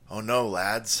Oh no,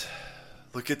 lads.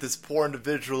 Look at this poor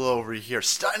individual over here.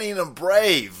 Stunning and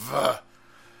brave.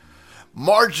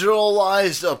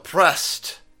 Marginalized,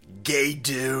 oppressed. Gay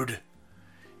dude.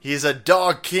 He's a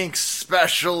dog kink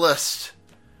specialist.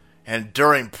 And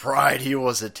during Pride, he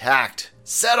was attacked,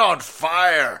 set on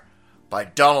fire by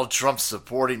Donald Trump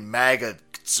supporting MAGA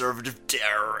conservative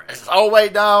terrorists. Oh,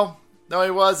 wait, no. No,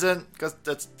 he wasn't. Because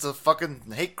that's a fucking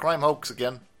hate crime hoax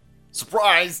again.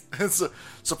 Surprise! It's a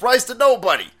surprise to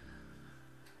nobody.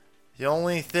 The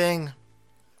only thing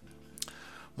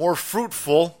more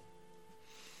fruitful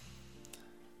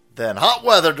than hot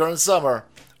weather during summer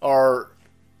are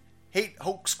hate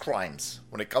hoax crimes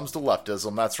when it comes to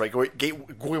leftism. That's right.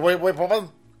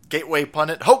 Gateway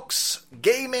pundit hoax.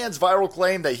 Gay man's viral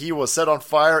claim that he was set on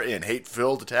fire in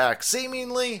hate-filled attack,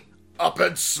 seemingly up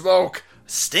in smoke.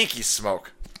 Stinky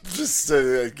smoke. Just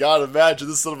gotta imagine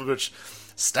this son of a bitch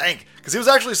stank, because he was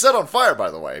actually set on fire,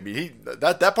 by the way. I mean,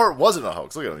 that part wasn't a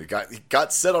hoax. Look at him. He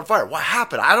got set on fire. What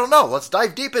happened? I don't know. Let's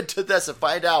dive deep into this and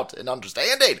find out and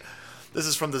understanding. This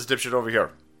is from this dipshit over here.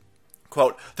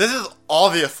 Quote, "This is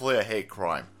obviously a hate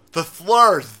crime. The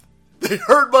slurs, they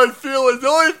hurt my feelings. The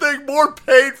only thing more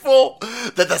painful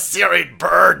than the searing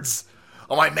burns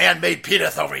on my man-made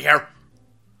penis over here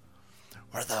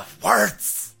were the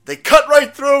words. They cut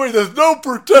right through me. There's no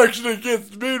protection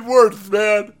against mean words,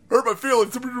 man. Hurt my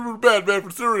feelings. Super bad, man, for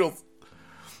cereals.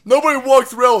 Nobody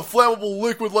walks around with flammable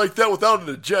liquid like that without an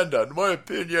agenda. In my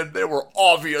opinion, they were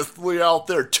obviously out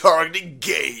there targeting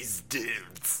gays,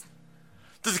 dudes.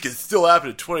 This can still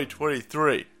happen in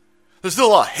 2023. There's still a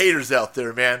lot of haters out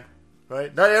there, man.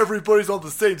 Right? Not everybody's on the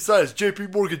same side as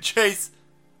JP Morgan Chase,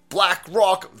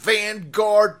 BlackRock,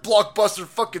 Vanguard, Blockbuster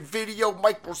fucking Video,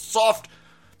 Microsoft,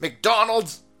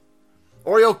 McDonald's,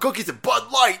 Oreo cookies, and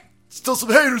Bud Light. Still some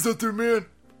haters out there, man.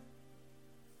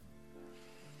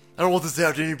 I don't want this to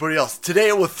happen to anybody else. Today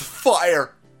it was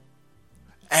fire.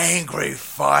 Angry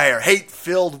fire.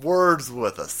 Hate-filled words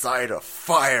with a side of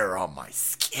fire on my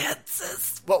skin.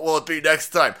 What will it be next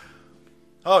time?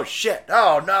 Oh, shit.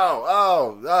 Oh, no.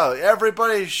 Oh,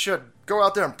 everybody should go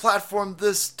out there and platform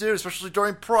this dude, especially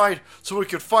during Pride, so we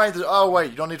could find the... Oh,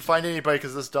 wait, you don't need to find anybody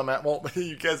because this dumbass... Well,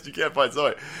 you can't find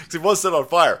somebody because he was set on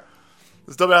fire.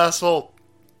 This dumb asshole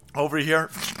over here,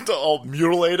 all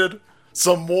mutilated.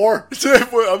 Some more?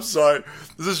 I'm sorry.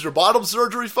 Is this your bottom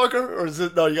surgery, fucker? Or is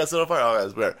it... No, you got set on fire? Oh,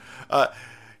 that's weird.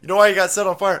 You know why he got set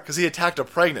on fire? Because he attacked a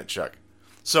pregnant chick.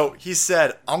 So he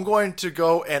said, I'm going to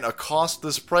go and accost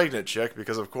this pregnant chick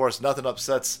because, of course, nothing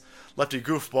upsets lefty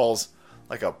goofballs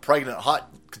like a pregnant,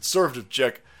 hot, conservative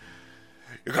chick.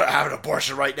 You're going to have an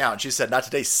abortion right now. And she said, not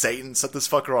today, Satan. Set this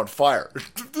fucker on fire.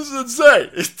 This is insane.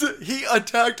 He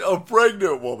attacked a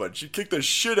pregnant woman. She kicked the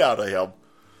shit out of him.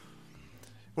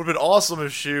 Would have been awesome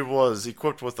if she was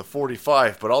equipped with a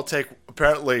 45, but I'll take,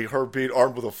 apparently, her being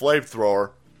armed with a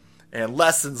flamethrower. And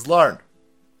lessons learned.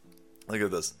 Look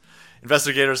at this.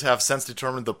 Investigators have since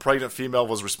determined the pregnant female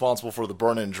was responsible for the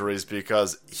burn injuries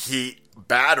because he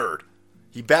battered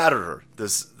her.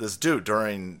 This dude,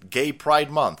 during Gay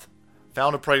Pride Month,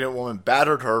 found a pregnant woman,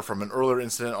 battered her from an earlier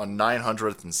incident on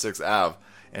 900th and 6th Ave.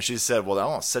 And she said, well, I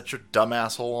want to set your dumb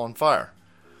asshole on fire.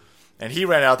 And he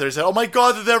ran out there and said, oh my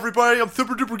God, this is everybody, I'm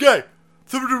super duper gay.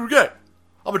 Super duper gay.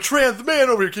 I'm a trans man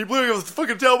over here. Keep believing I was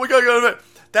fucking tell me.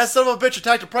 That son of a bitch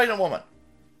attacked a pregnant woman.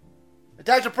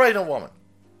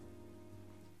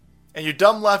 And you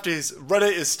dumb lefties,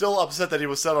 Reddit is still upset that he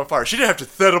was set on fire. She didn't have to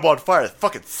set him on fire.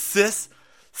 Fucking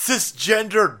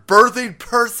cisgendered birthing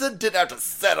person didn't have to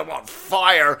set him on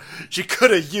fire. She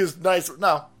could have used nice...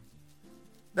 No,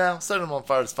 setting him on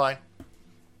fire is fine.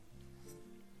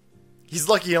 He's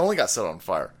lucky he only got set on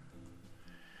fire.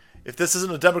 If this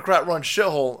isn't a Democrat-run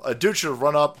shithole, a dude should have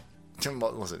run up...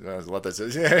 Listen, let that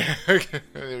say. But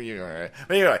anyway,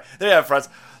 there you have it, friends.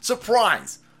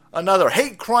 Surprise! Another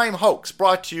hate crime hoax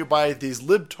brought to you by these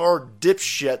libtard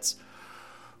dipshits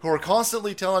who are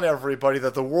constantly telling everybody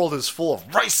that the world is full of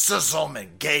racism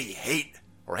and gay hate,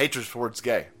 or hatred towards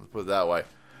gay, let's put it that way.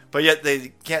 But yet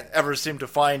they can't ever seem to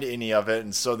find any of it,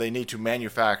 and so they need to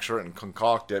manufacture it and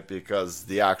concoct it because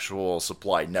the actual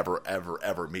supply never, ever,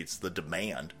 ever meets the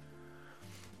demand.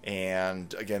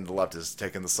 And again, the left is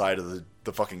taking the side of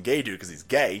the fucking gay dude because he's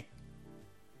gay,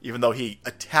 even though he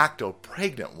attacked a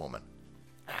pregnant woman.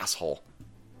 Asshole.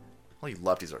 All you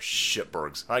lefties are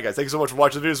shitbergs. Alright guys, thank you so much for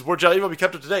watching the video. Support channel. You will be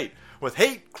kept up to date with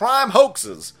hate crime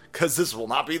hoaxes, because this will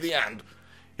not be the end.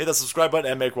 Hit that subscribe button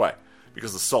and make way,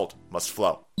 because the salt must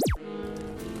flow.